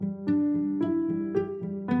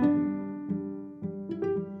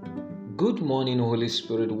Good morning, Holy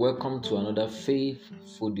Spirit. Welcome to another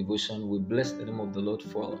faithful devotion. We bless the name of the Lord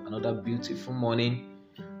for another beautiful morning.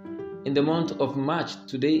 In the month of March,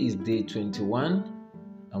 today is day 21,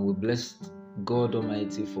 and we bless God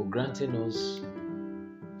Almighty for granting us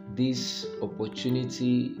this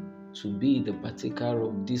opportunity to be the partaker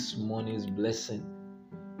of this morning's blessing.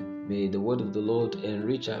 May the word of the Lord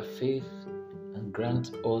enrich our faith and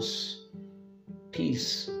grant us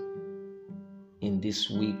peace in this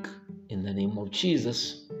week, in the name of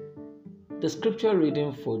Jesus. The scripture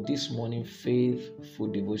reading for this morning faithful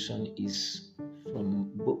devotion is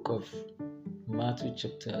from book of Matthew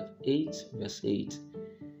chapter 8 verse 8.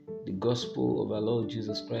 The gospel of our Lord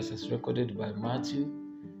Jesus Christ is recorded by Matthew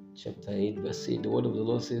chapter 8 verse 8. The word of the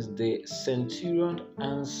Lord says, "The centurion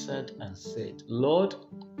answered and said, Lord,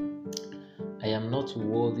 I am not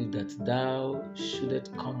worthy that thou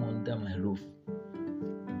shouldest come under my roof,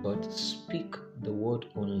 but speak the word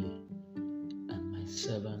only, and my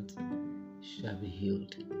servant shall be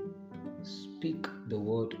healed." Speak the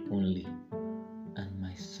word only, and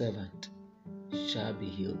my servant shall be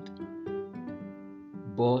healed.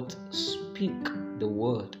 But speak the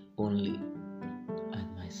word only, and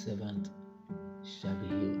my servant shall be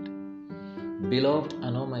healed. Beloved,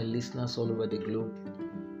 and all my listeners all over the globe,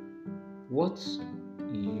 what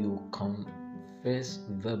you confess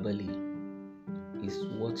verbally is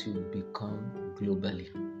what you become globally.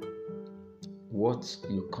 What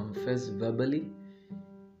you confess verbally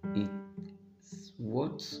is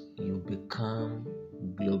what you become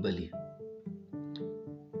globally.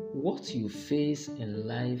 What you face in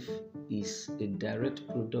life is a direct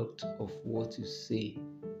product of what you say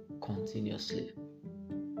continuously.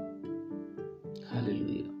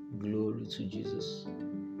 Hallelujah. Glory to Jesus.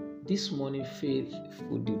 This morning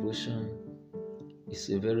faithful devotion is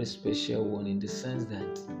a very special one in the sense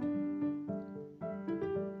that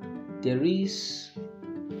there is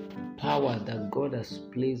power that God has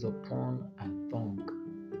placed upon our tongue.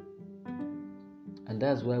 And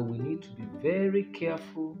that's why we need to be very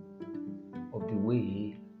careful of the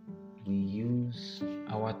way we use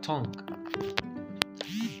our tongue.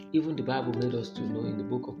 Even the Bible made us to know in the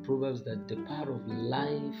book of Proverbs that the power of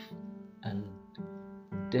life and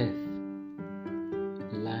death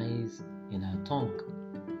lies in our tongue.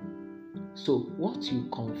 So what you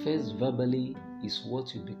confess verbally is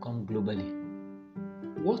what you become globally.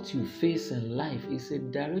 What you face in life is a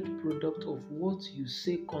direct product of what you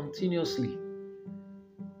say continuously.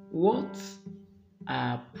 What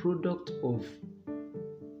are product of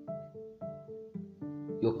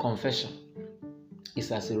your confession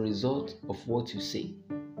is as a result of what you say.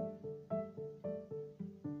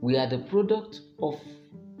 We are the product of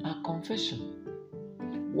our confession.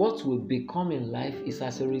 What we become in life is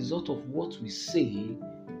as a result of what we say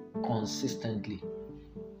consistently.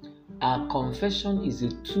 Our confession is a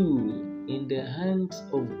tool in the hands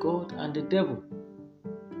of God and the devil.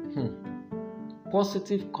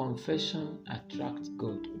 Positive confession attracts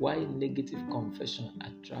God, while negative confession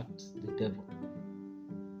attracts the devil.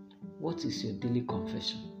 What is your daily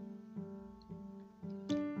confession?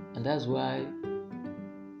 And that's why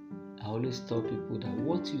I always tell people that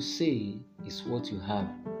what you say is what you have.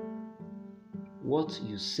 What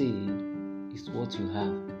you say is what you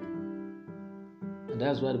have. And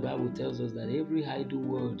that's why the Bible tells us that every idle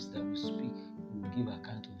words that we speak, we will give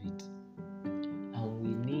account of it. And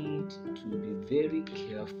we need to be very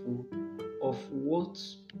careful of what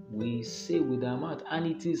we say with our mouth. And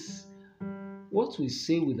it is what we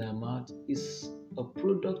say with our mouth is a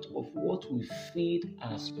product of what we feed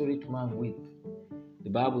our spirit man with. The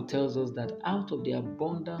Bible tells us that out of the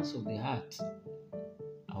abundance of the heart,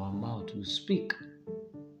 our mouth will speak.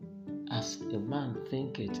 As a man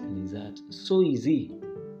thinketh in his heart, so is he.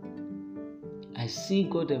 I see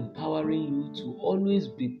God empowering you to always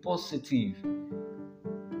be positive.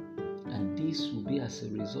 And this will be as a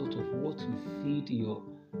result of what you feed your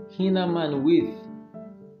inner man with.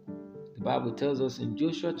 The Bible tells us in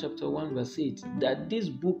Joshua chapter 1 verse 8 that this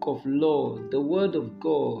book of law, the word of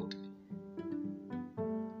God,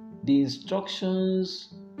 the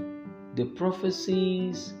instructions, the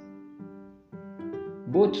prophecies,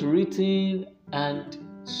 both written and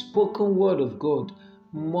spoken word of God,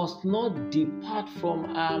 must not depart from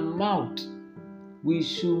our mouth. We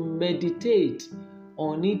should meditate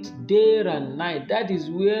on it day and night. That is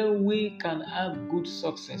where we can have good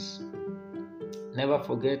success. Never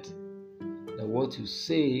forget that what you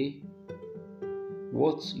say,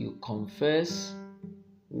 what you confess,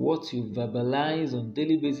 what you verbalize on a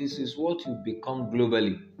daily basis is what you become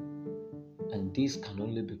globally. And this can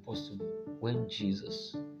only be possible when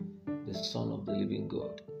Jesus, the Son of the living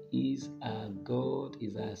God, is our God,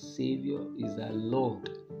 is our Savior, is our Lord,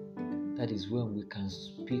 that is when we can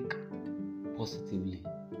speak positively,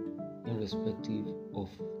 irrespective of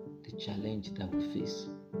the challenge that we face.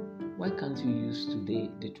 Why can't you use today,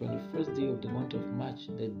 the 21st day of the month of March,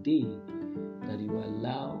 the day that you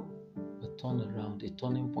allow a turnaround, a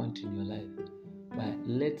turning point in your life, by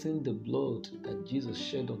letting the blood that Jesus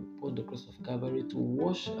shed upon the cross of Calvary to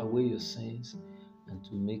wash away your sins and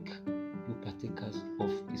to make you partakers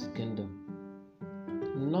of His kingdom?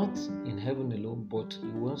 Not in heaven alone, but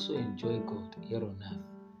you will also enjoy God here on earth.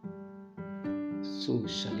 So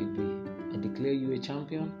shall it be. I declare you a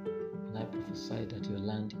champion, and I prophesy that your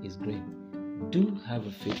land is green. Do have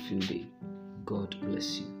a faithful day. God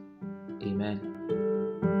bless you. Amen.